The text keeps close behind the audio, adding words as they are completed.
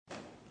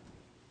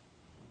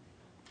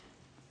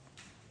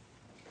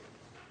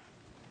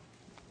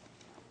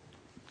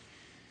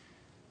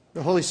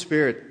The Holy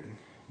Spirit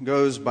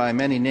goes by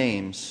many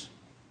names: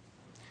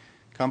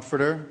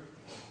 Comforter,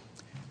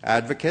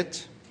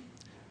 Advocate,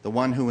 the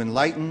one who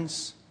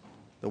enlightens,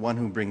 the one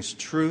who brings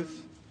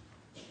truth,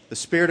 the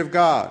Spirit of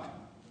God,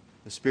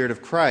 the Spirit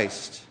of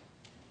Christ,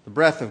 the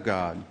breath of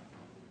God.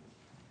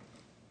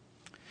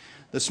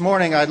 This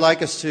morning I'd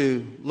like us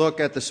to look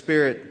at the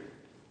Spirit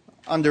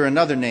under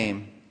another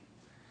name,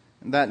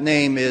 and that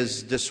name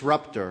is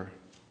Disruptor.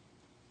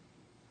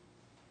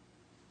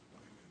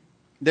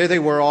 There they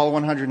were, all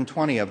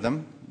 120 of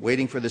them,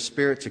 waiting for the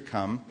Spirit to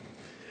come.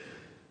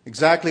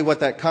 Exactly what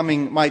that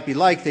coming might be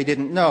like, they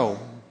didn't know.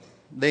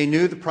 They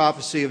knew the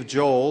prophecy of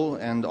Joel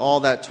and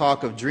all that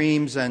talk of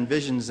dreams and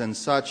visions and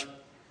such,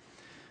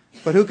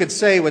 but who could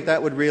say what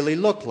that would really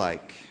look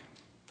like?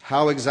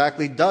 How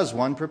exactly does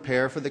one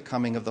prepare for the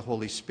coming of the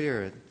Holy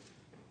Spirit?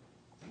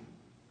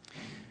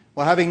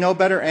 Well, having no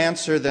better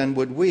answer than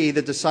would we,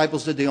 the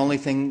disciples did the only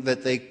thing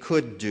that they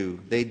could do.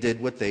 They did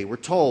what they were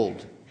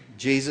told.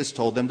 Jesus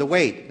told them to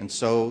wait, and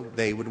so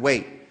they would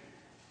wait.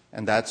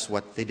 And that's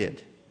what they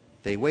did.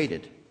 They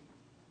waited.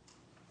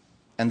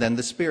 And then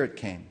the Spirit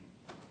came.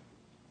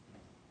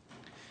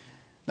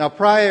 Now,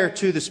 prior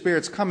to the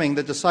Spirit's coming,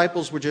 the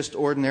disciples were just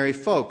ordinary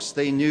folks.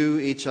 They knew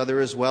each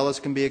other as well as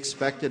can be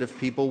expected of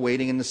people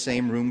waiting in the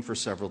same room for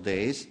several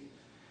days.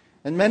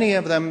 And many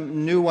of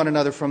them knew one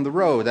another from the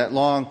road, that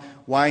long,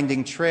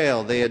 winding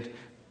trail they had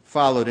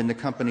followed in the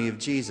company of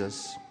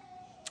Jesus.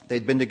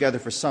 They'd been together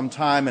for some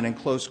time and in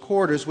close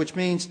quarters, which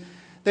means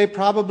they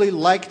probably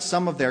liked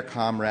some of their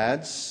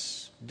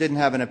comrades, didn't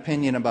have an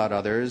opinion about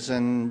others,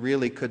 and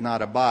really could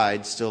not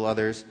abide still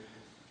others.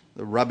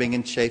 The rubbing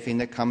and chafing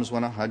that comes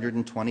when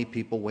 120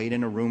 people wait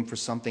in a room for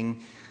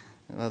something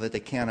that they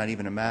cannot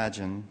even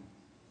imagine.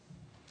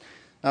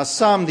 Now,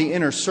 some, the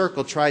inner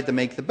circle, tried to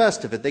make the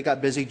best of it. They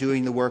got busy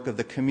doing the work of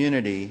the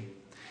community.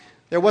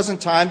 There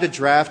wasn't time to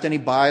draft any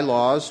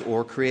bylaws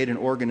or create an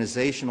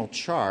organizational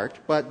chart,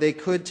 but they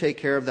could take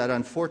care of that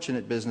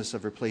unfortunate business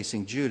of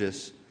replacing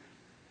Judas.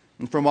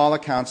 And from all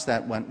accounts,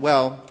 that went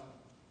well,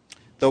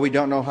 though we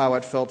don't know how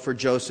it felt for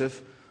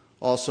Joseph,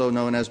 also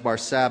known as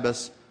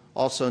Barsabbas,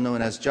 also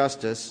known as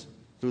Justus,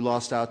 who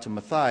lost out to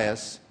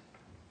Matthias.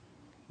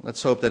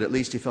 Let's hope that at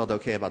least he felt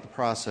okay about the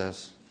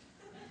process.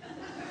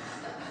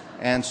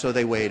 And so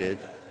they waited.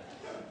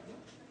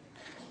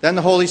 Then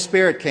the Holy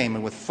Spirit came,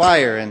 and with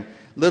fire and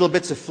little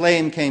bits of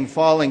flame came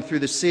falling through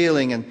the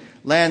ceiling and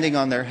landing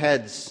on their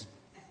heads.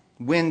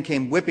 Wind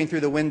came whipping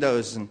through the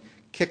windows and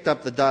kicked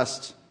up the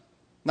dust.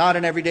 Not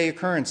an everyday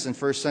occurrence in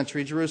first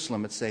century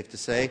Jerusalem, it's safe to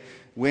say.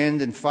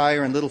 Wind and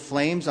fire and little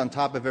flames on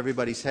top of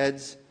everybody's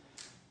heads.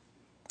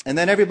 And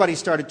then everybody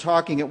started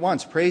talking at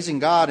once, praising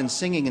God and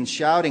singing and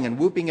shouting and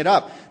whooping it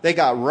up. They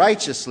got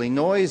righteously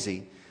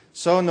noisy,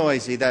 so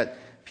noisy that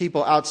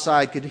people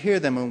outside could hear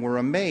them and were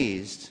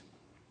amazed.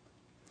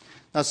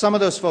 Now, some of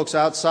those folks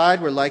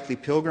outside were likely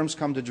pilgrims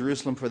come to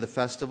Jerusalem for the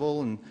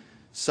festival, and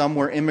some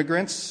were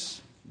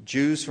immigrants,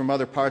 Jews from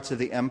other parts of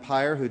the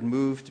empire who'd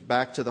moved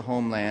back to the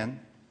homeland,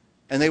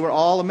 and they were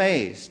all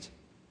amazed.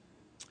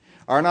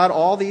 Are not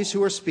all these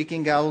who are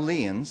speaking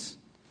Galileans?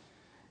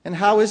 And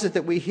how is it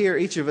that we hear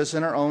each of us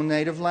in our own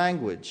native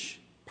language?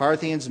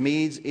 Parthians,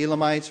 Medes,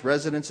 Elamites,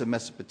 residents of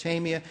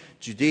Mesopotamia,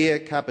 Judea,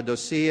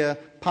 Cappadocia,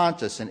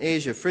 Pontus, and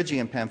Asia, Phrygia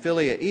and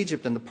Pamphylia,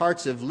 Egypt, and the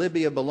parts of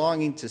Libya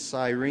belonging to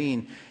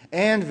Cyrene,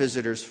 and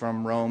visitors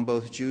from Rome,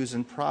 both Jews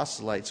and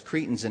proselytes,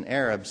 Cretans and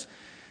Arabs.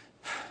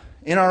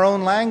 In our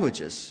own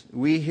languages,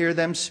 we hear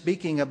them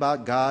speaking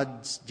about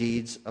God's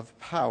deeds of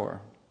power.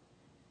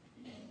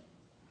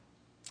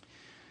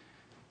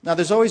 Now,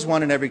 there's always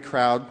one in every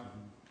crowd.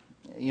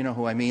 You know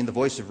who I mean, the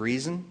voice of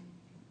reason.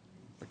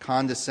 A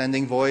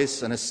condescending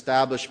voice, an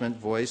establishment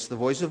voice, the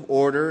voice of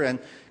order and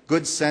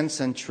good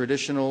sense and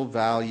traditional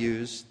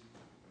values.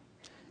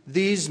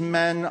 These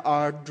men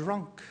are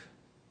drunk,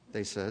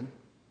 they said,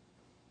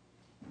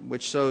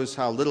 which shows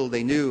how little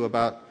they knew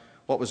about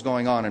what was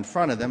going on in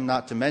front of them,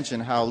 not to mention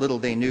how little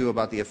they knew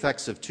about the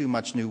effects of too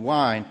much new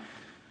wine.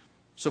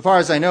 So far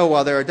as I know,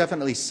 while there are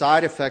definitely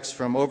side effects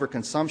from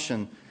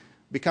overconsumption,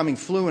 becoming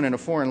fluent in a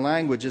foreign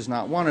language is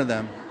not one of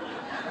them.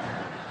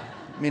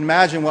 I mean,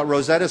 imagine what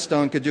Rosetta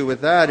Stone could do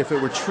with that if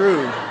it were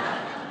true.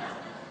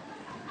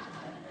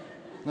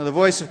 Now, the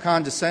voice of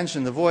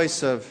condescension, the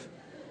voice of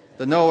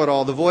the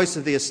know-it-all, the voice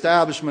of the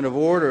establishment of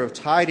order, of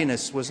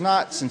tidiness, was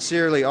not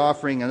sincerely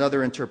offering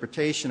another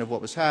interpretation of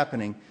what was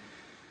happening.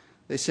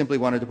 They simply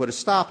wanted to put a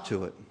stop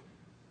to it,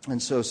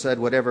 and so said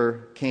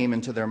whatever came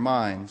into their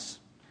minds.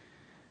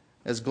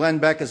 As Glenn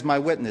Beck is my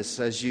witness,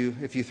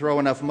 if you throw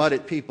enough mud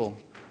at people,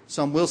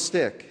 some will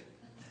stick.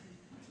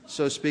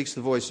 So speaks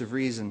the voice of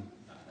reason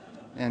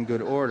and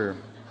good order.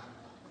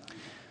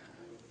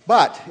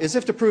 But, as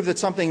if to prove that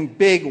something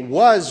big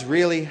was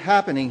really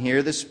happening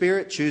here, the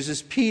Spirit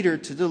chooses Peter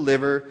to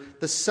deliver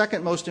the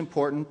second most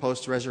important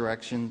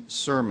post-resurrection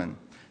sermon,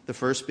 the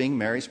first being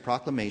Mary's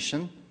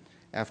proclamation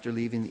after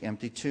leaving the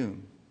empty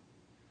tomb.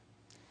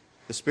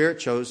 The Spirit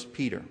chose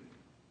Peter,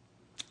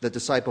 the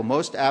disciple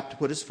most apt to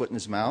put his foot in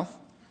his mouth,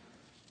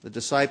 The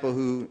disciple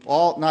who,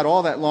 not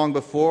all that long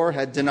before,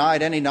 had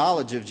denied any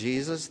knowledge of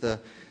Jesus, the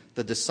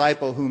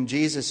disciple whom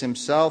Jesus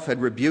himself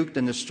had rebuked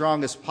in the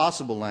strongest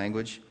possible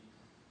language,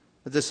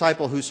 the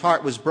disciple whose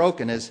heart was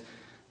broken as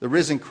the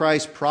risen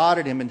Christ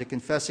prodded him into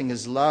confessing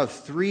his love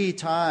 3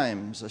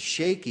 times, a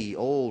shaky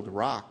old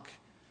rock,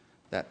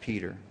 that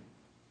Peter.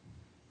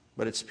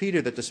 But it's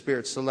Peter that the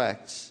Spirit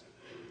selects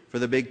for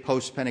the big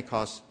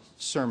post-Pentecost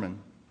sermon.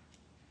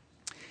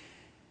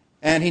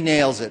 And he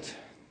nails it.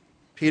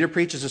 Peter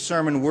preaches a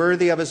sermon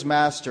worthy of his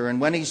master,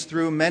 and when he's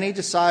through, many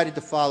decided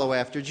to follow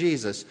after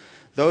Jesus.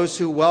 Those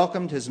who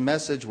welcomed his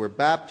message were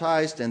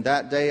baptized, and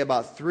that day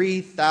about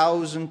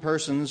 3,000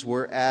 persons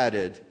were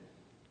added.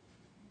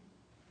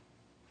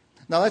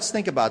 Now let's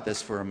think about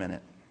this for a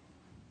minute.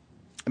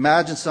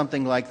 Imagine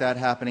something like that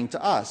happening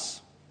to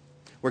us.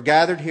 We're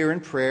gathered here in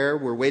prayer,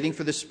 we're waiting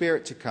for the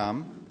Spirit to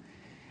come,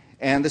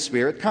 and the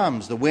Spirit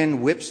comes. The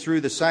wind whips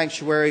through the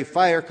sanctuary,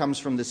 fire comes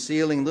from the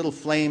ceiling, little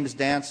flames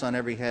dance on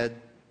every head.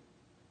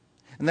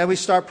 And then we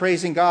start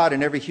praising God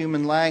in every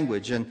human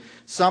language, and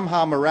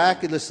somehow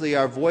miraculously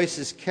our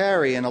voices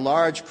carry, and a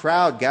large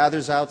crowd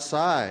gathers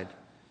outside.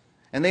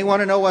 And they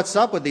want to know what's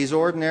up with these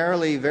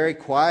ordinarily very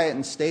quiet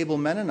and stable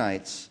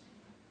Mennonites.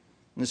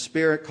 And the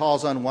Spirit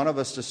calls on one of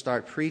us to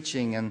start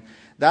preaching, and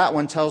that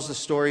one tells the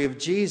story of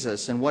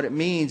Jesus and what it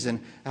means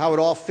and how it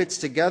all fits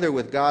together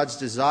with God's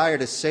desire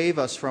to save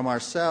us from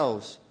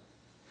ourselves.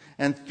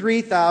 And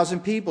 3,000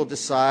 people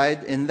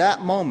decide in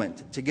that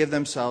moment to give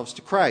themselves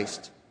to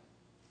Christ.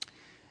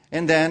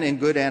 And then, in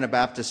good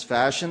Anabaptist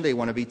fashion, they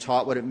want to be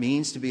taught what it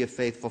means to be a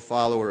faithful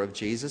follower of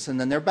Jesus, and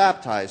then they're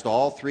baptized,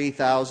 all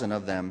 3,000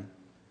 of them.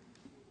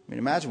 I mean,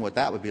 imagine what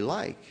that would be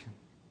like.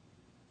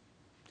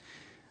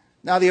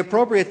 Now, the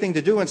appropriate thing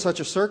to do in such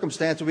a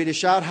circumstance would be to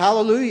shout,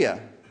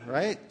 "Hallelujah!"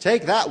 Right?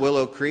 Take that,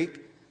 Willow Creek.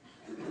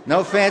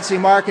 No fancy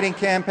marketing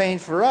campaign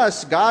for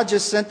us. God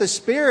just sent the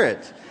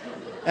Spirit.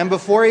 And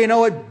before you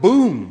know it,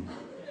 boom,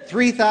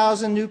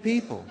 3,000 new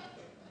people.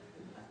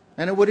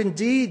 And it would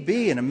indeed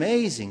be an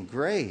amazing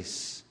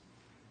grace,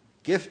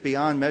 gift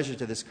beyond measure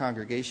to this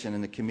congregation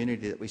and the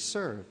community that we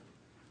serve.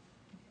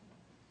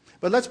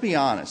 But let's be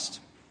honest.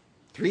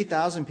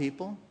 3,000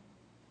 people?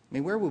 I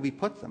mean, where would we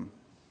put them?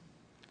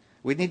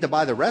 We'd need to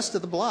buy the rest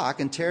of the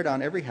block and tear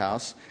down every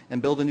house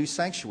and build a new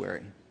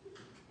sanctuary.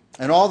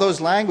 And all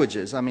those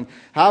languages, I mean,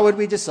 how would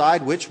we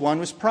decide which one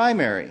was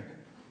primary?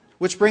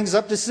 Which brings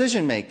up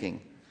decision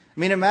making. I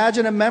mean,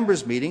 imagine a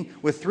members meeting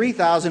with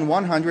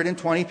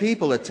 3,120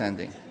 people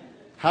attending.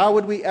 How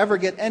would we ever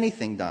get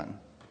anything done?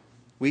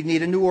 We'd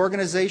need a new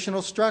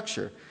organizational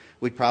structure.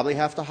 We'd probably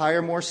have to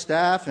hire more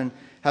staff and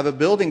have a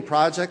building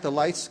project the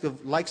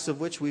likes of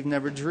which we've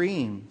never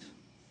dreamed.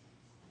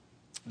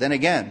 Then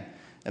again,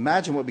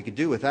 imagine what we could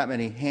do with that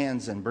many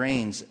hands and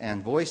brains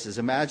and voices.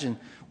 Imagine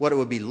what it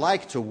would be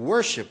like to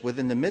worship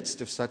within the midst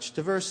of such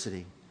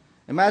diversity.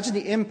 Imagine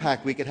the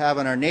impact we could have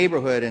on our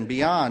neighborhood and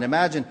beyond.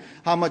 Imagine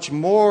how much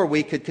more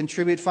we could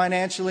contribute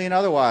financially and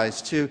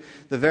otherwise to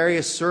the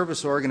various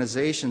service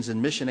organizations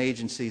and mission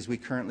agencies we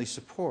currently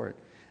support.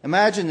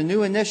 Imagine the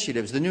new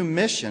initiatives, the new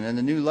mission, and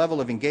the new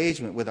level of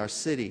engagement with our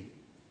city.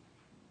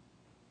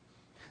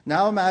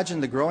 Now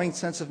imagine the growing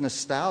sense of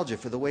nostalgia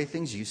for the way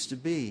things used to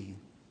be.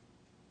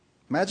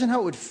 Imagine how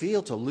it would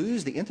feel to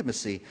lose the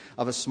intimacy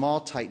of a small,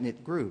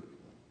 tight-knit group.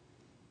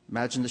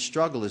 Imagine the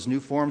struggle as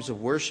new forms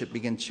of worship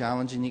begin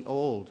challenging the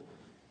old.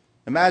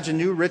 Imagine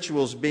new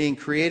rituals being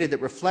created that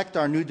reflect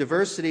our new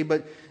diversity,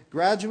 but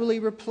gradually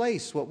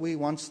replace what we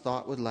once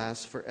thought would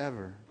last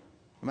forever.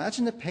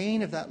 Imagine the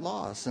pain of that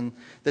loss and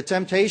the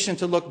temptation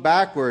to look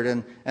backward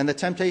and the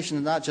temptation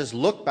to not just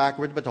look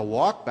backward, but to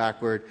walk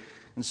backward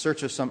in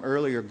search of some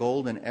earlier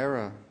golden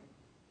era.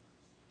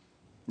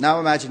 Now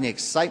imagine the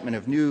excitement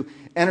of new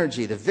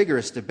energy, the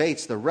vigorous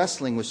debates, the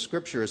wrestling with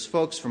Scripture as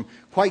folks from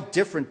quite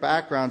different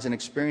backgrounds and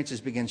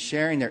experiences begin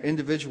sharing their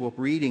individual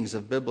readings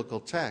of biblical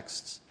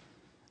texts.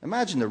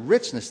 Imagine the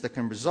richness that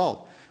can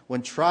result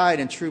when tried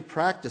and true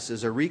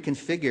practices are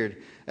reconfigured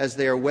as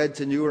they are wed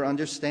to newer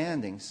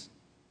understandings.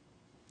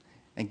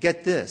 And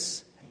get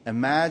this,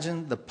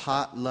 imagine the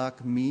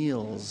potluck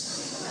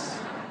meals.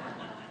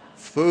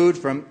 Food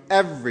from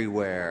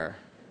everywhere.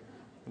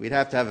 We'd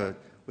have to have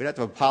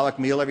a potluck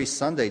meal every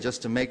Sunday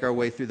just to make our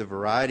way through the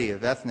variety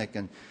of ethnic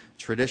and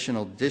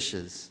traditional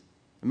dishes.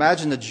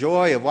 Imagine the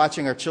joy of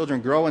watching our children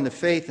grow in the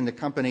faith in the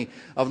company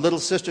of little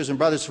sisters and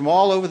brothers from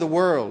all over the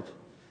world.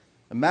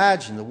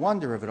 Imagine the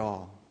wonder of it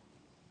all.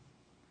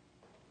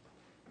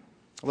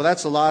 Well,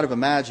 that's a lot of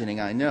imagining,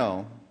 I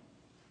know.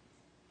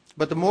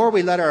 But the more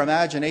we let our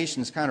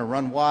imaginations kind of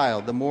run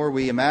wild, the more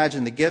we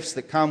imagine the gifts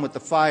that come with the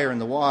fire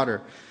and the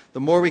water, the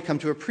more we come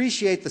to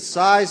appreciate the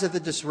size of the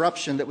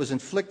disruption that was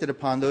inflicted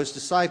upon those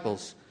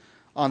disciples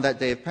on that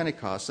day of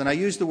Pentecost. And I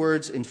use the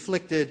words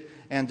inflicted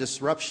and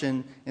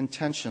disruption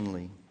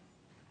intentionally.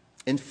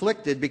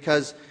 Inflicted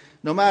because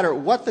no matter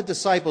what the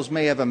disciples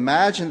may have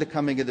imagined the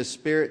coming of the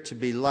Spirit to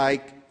be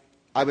like,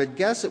 I would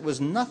guess it was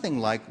nothing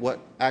like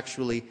what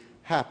actually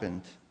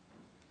happened.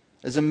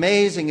 As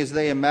amazing as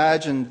they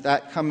imagined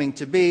that coming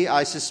to be,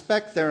 I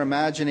suspect their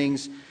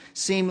imaginings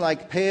seem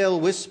like pale,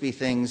 wispy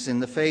things in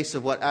the face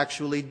of what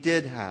actually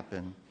did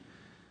happen.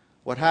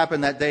 What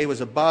happened that day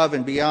was above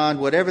and beyond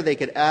whatever they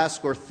could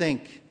ask or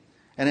think,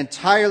 and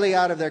entirely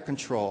out of their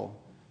control.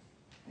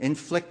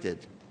 Inflicted,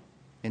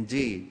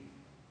 indeed.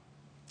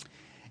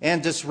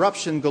 And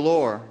disruption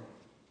galore.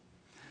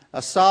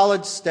 A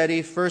solid,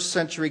 steady,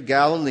 first-century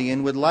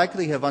Galilean would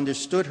likely have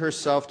understood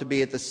herself to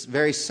be at the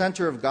very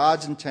center of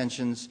God's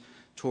intentions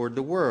toward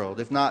the world.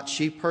 If not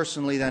she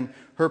personally, then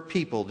her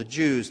people, the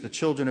Jews, the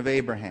children of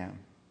Abraham.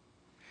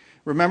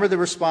 Remember the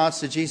response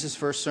to Jesus'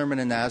 first sermon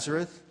in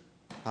Nazareth?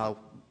 How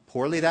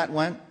poorly that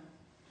went?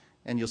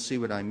 And you'll see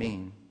what I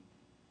mean.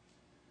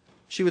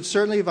 She would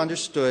certainly have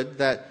understood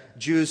that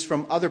Jews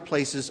from other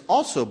places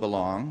also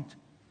belonged,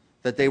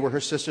 that they were her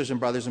sisters and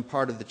brothers and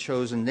part of the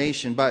chosen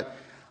nation. But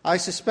I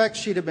suspect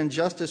she'd have been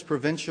just as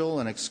provincial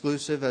and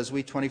exclusive as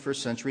we 21st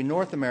century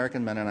North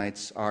American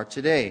Mennonites are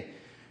today,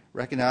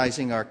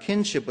 recognizing our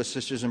kinship with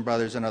sisters and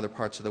brothers in other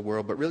parts of the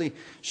world, but really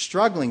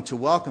struggling to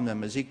welcome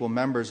them as equal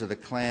members of the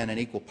clan and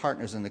equal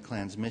partners in the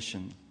clan's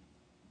mission.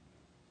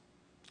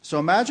 So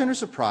imagine her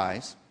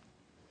surprise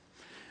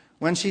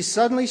when she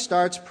suddenly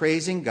starts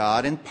praising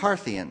God in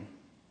Parthian.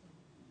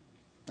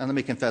 And let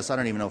me confess, I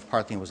don't even know if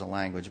Parthian was a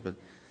language, but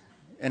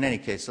in any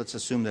case, let's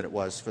assume that it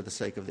was for the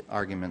sake of the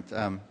argument.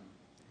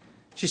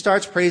 She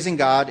starts praising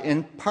God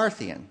in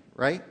Parthian,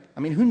 right? I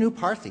mean, who knew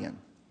Parthian?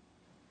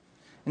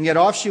 And yet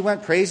off she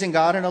went praising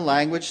God in a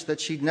language that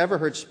she'd never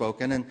heard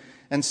spoken,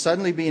 and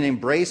suddenly being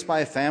embraced by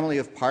a family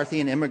of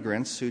Parthian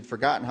immigrants who'd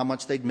forgotten how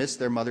much they'd missed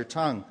their mother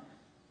tongue.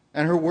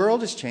 And her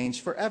world has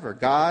changed forever.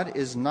 God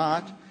is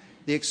not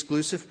the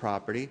exclusive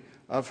property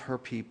of her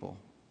people.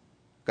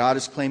 God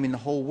is claiming the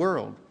whole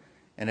world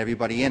and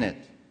everybody in it,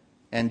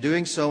 and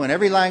doing so in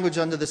every language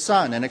under the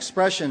sun, an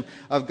expression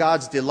of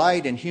God's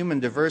delight in human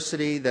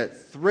diversity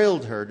that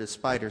thrilled her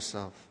despite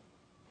herself.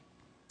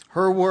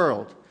 Her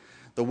world,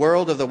 the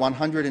world of the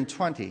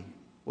 120,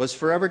 was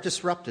forever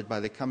disrupted by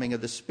the coming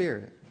of the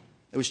Spirit.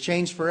 It was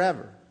changed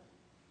forever.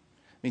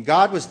 I mean,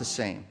 God was the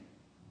same,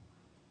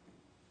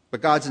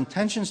 but God's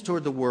intentions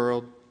toward the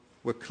world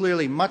were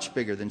clearly much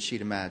bigger than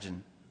she'd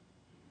imagined.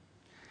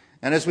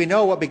 And as we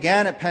know, what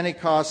began at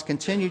Pentecost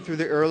continued through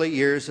the early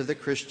years of the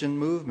Christian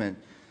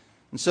movement.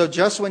 And so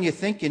just when you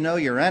think you know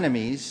your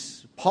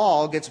enemies,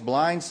 Paul gets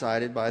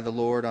blindsided by the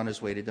Lord on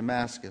his way to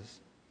Damascus.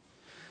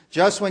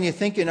 Just when you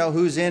think you know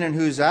who's in and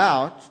who's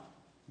out,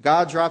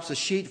 God drops a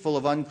sheet full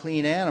of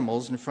unclean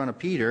animals in front of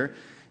Peter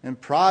and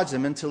prods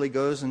him until he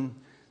goes and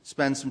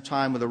spends some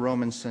time with a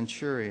Roman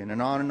centurion.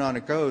 And on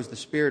it goes. The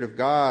Spirit of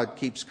God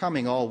keeps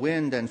coming, all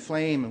wind and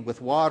flame and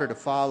with water to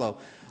follow,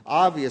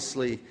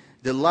 obviously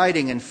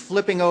delighting and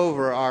flipping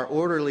over our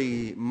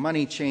orderly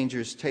money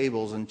changers'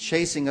 tables and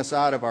chasing us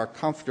out of our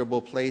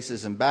comfortable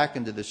places and back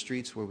into the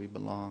streets where we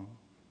belong.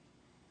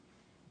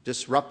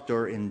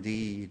 Disruptor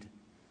indeed.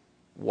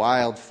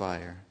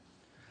 Wildfire.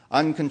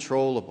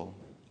 Uncontrollable.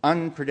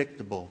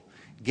 Unpredictable.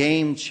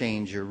 Game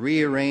changer.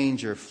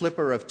 Rearranger.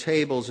 Flipper of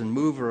tables and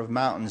mover of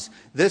mountains.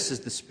 This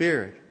is the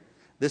Spirit.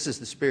 This is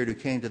the Spirit who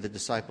came to the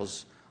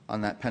disciples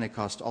on that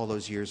Pentecost all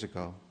those years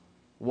ago.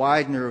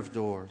 Widener of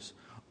doors.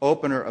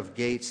 Opener of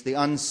gates, the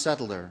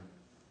unsettler,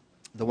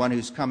 the one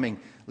whose coming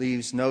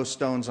leaves no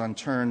stones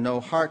unturned, no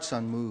hearts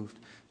unmoved,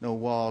 no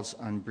walls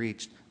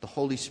unbreached, the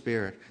Holy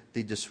Spirit,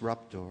 the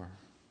disruptor.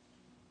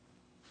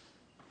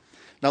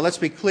 Now let's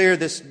be clear,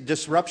 this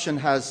disruption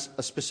has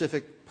a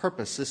specific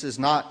purpose. This is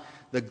not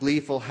the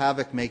gleeful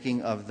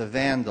havoc-making of the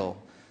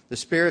vandal. The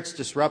Spirit's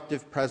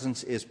disruptive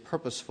presence is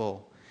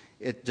purposeful.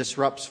 It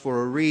disrupts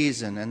for a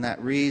reason, and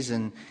that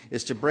reason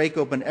is to break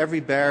open every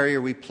barrier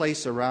we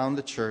place around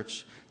the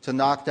church, to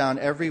knock down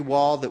every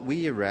wall that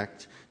we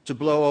erect, to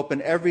blow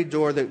open every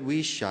door that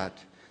we shut,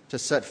 to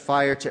set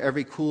fire to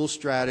every cool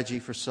strategy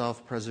for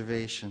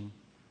self-preservation,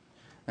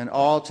 and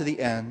all to the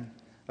end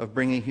of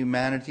bringing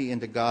humanity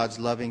into God's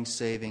loving,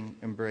 saving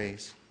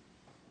embrace,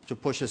 to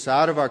push us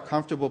out of our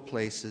comfortable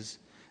places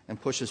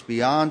and push us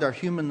beyond our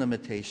human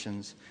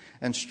limitations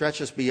and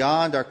stretch us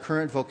beyond our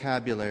current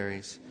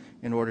vocabularies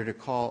in order to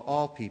call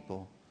all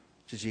people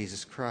to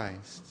Jesus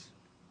Christ.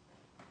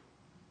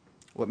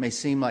 What may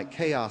seem like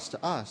chaos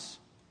to us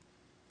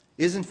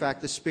is, in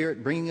fact, the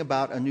Spirit bringing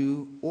about a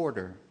new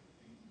order,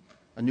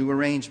 a new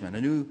arrangement,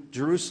 a new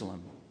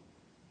Jerusalem,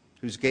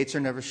 whose gates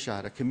are never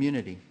shut, a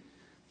community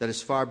that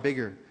is far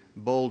bigger,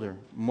 bolder,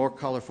 more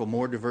colorful,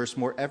 more diverse,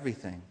 more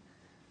everything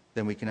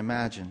than we can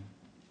imagine.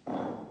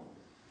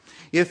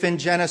 If in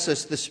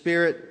Genesis the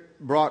Spirit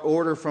brought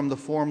order from the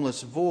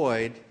formless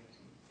void,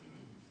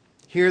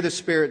 here the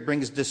Spirit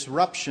brings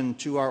disruption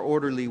to our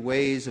orderly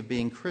ways of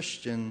being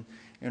Christian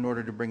in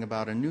order to bring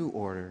about a new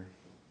order,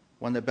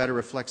 one that better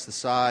reflects the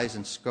size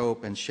and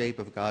scope and shape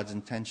of God's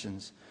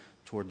intentions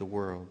toward the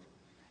world.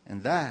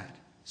 And that,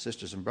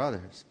 sisters and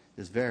brothers,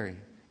 is very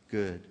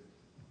good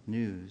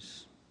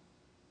news.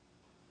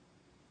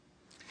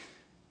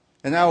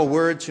 And now a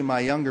word to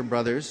my younger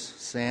brothers,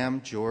 Sam,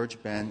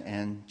 George, Ben,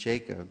 and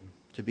Jacob.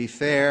 To be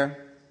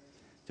fair,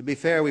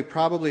 we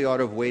probably ought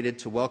to have waited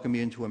to welcome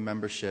you into a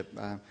membership.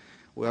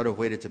 We ought to have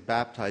waited to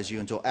baptize you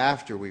until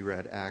after we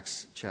read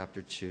Acts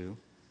chapter 2.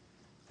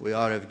 We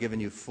ought to have given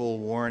you full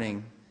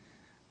warning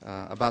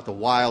about the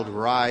wild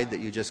ride that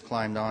you just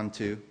climbed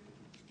onto.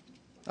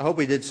 I hope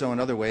we did so in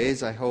other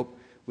ways. I hope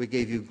we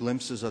gave you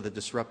glimpses of the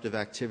disruptive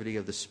activity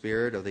of the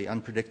Spirit, of the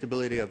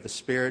unpredictability of the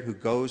Spirit who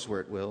goes where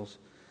it wills,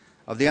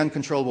 of the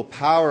uncontrollable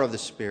power of the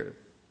Spirit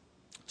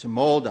to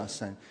mold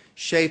us and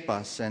shape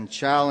us and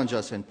challenge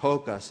us and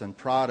poke us and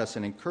prod us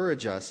and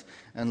encourage us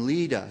and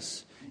lead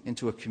us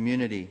into a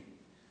community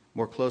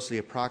more closely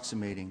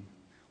approximating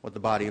what the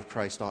body of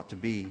Christ ought to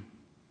be.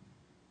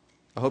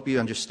 I hope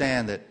you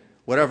understand that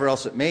whatever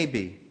else it may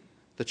be,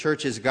 the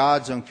church is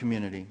God's own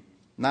community,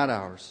 not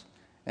ours,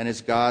 and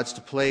is God's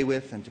to play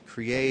with and to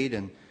create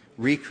and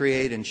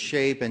recreate and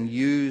shape and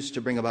use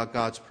to bring about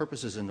God's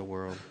purposes in the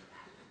world.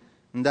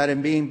 And that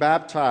in being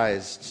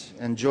baptized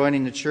and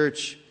joining the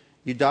church,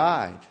 you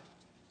died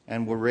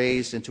and were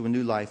raised into a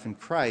new life in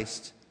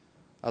Christ,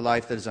 a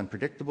life that is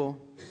unpredictable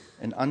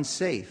and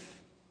unsafe,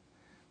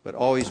 but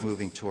always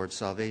moving towards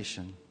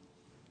salvation.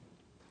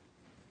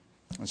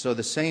 And so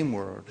the same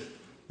word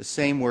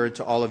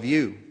to all of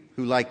you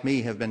who, like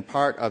me, have been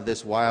part of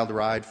this wild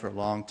ride for a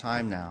long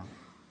time now.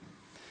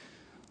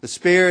 The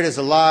Spirit is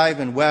alive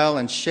and well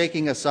and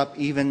shaking us up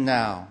even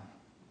now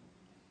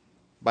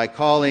by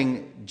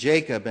calling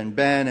Jacob and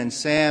Ben and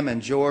Sam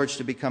and George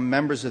to become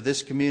members of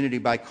this community,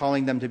 by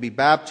calling them to be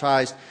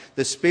baptized.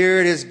 The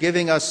Spirit is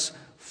giving us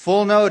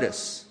full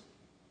notice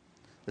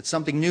that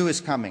something new is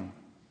coming.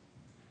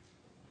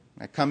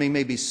 That coming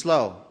may be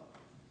slow,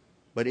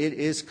 but it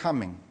is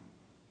coming.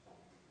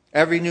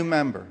 Every new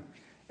member,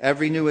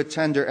 every new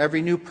attender,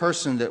 every new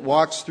person that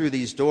walks through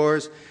these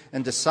doors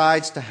and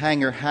decides to hang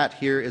her hat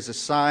here is a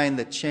sign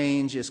that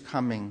change is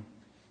coming.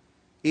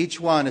 Each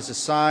one is a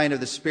sign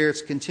of the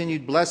Spirit's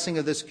continued blessing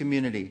of this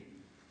community,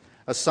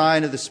 a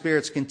sign of the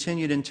Spirit's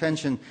continued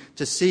intention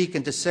to seek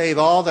and to save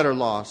all that are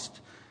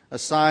lost, a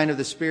sign of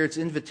the Spirit's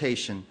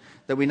invitation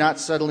that we not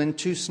settle in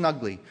too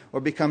snugly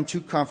or become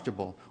too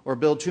comfortable or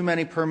build too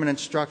many permanent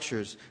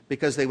structures,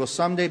 because they will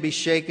someday be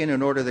shaken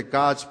in order that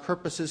God's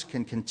purposes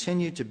can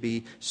continue to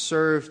be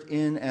served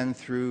in and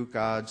through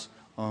God's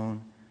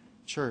own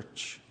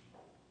church.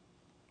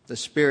 The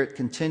Spirit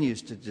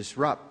continues to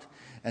disrupt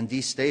and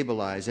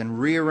destabilize and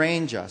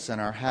rearrange us and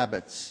our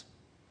habits.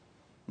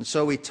 And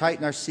so we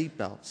tighten our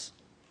seatbelts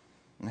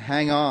and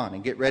hang on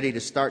and get ready to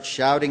start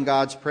shouting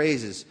God's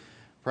praises,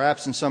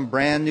 perhaps in some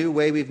brand new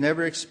way we've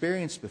never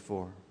experienced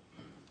before.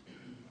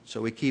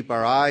 So we keep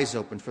our eyes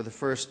open for the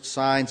first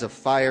signs of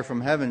fire from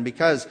heaven,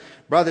 because,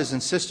 brothers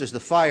and sisters, the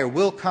fire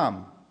will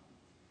come.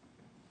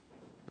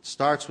 It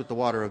starts with the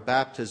water of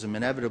baptism,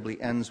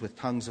 inevitably ends with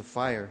tongues of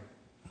fire.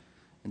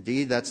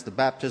 Indeed, that's the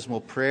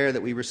baptismal prayer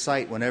that we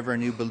recite whenever a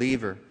new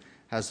believer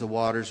has the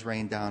waters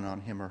rain down on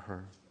him or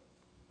her.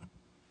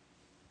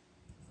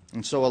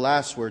 And so a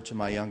last word to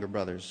my younger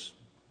brothers,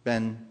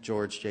 Ben,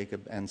 George,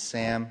 Jacob, and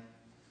Sam.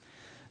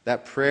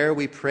 That prayer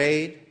we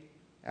prayed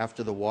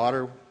after the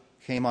water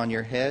came on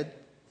your head,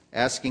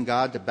 asking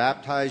God to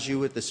baptize you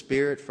with the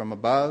Spirit from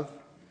above,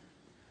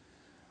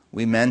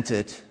 we meant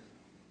it,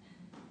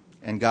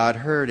 and God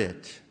heard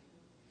it,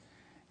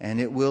 and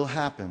it will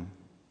happen.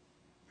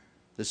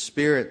 The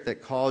Spirit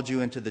that called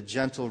you into the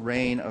gentle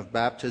rain of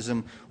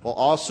baptism will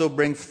also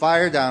bring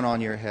fire down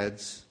on your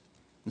heads,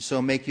 and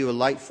so make you a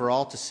light for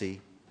all to see,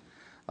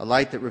 a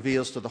light that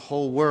reveals to the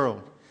whole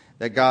world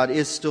that God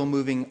is still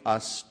moving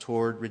us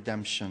toward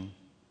redemption.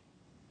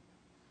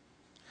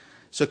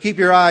 So keep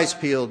your eyes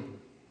peeled,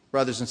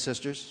 brothers and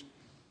sisters.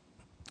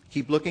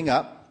 Keep looking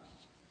up,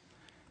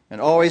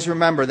 and always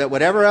remember that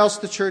whatever else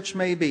the church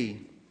may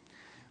be,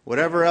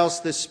 whatever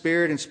else this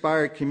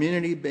Spirit-inspired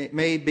community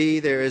may be,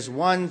 there is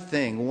one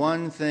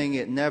thing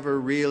it never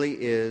really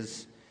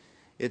is.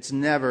 It's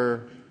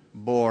never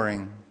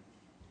boring.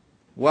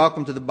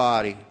 Welcome to the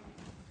body.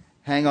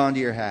 Hang on to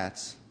your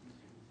hats.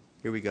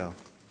 Here we go.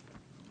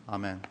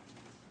 Amen.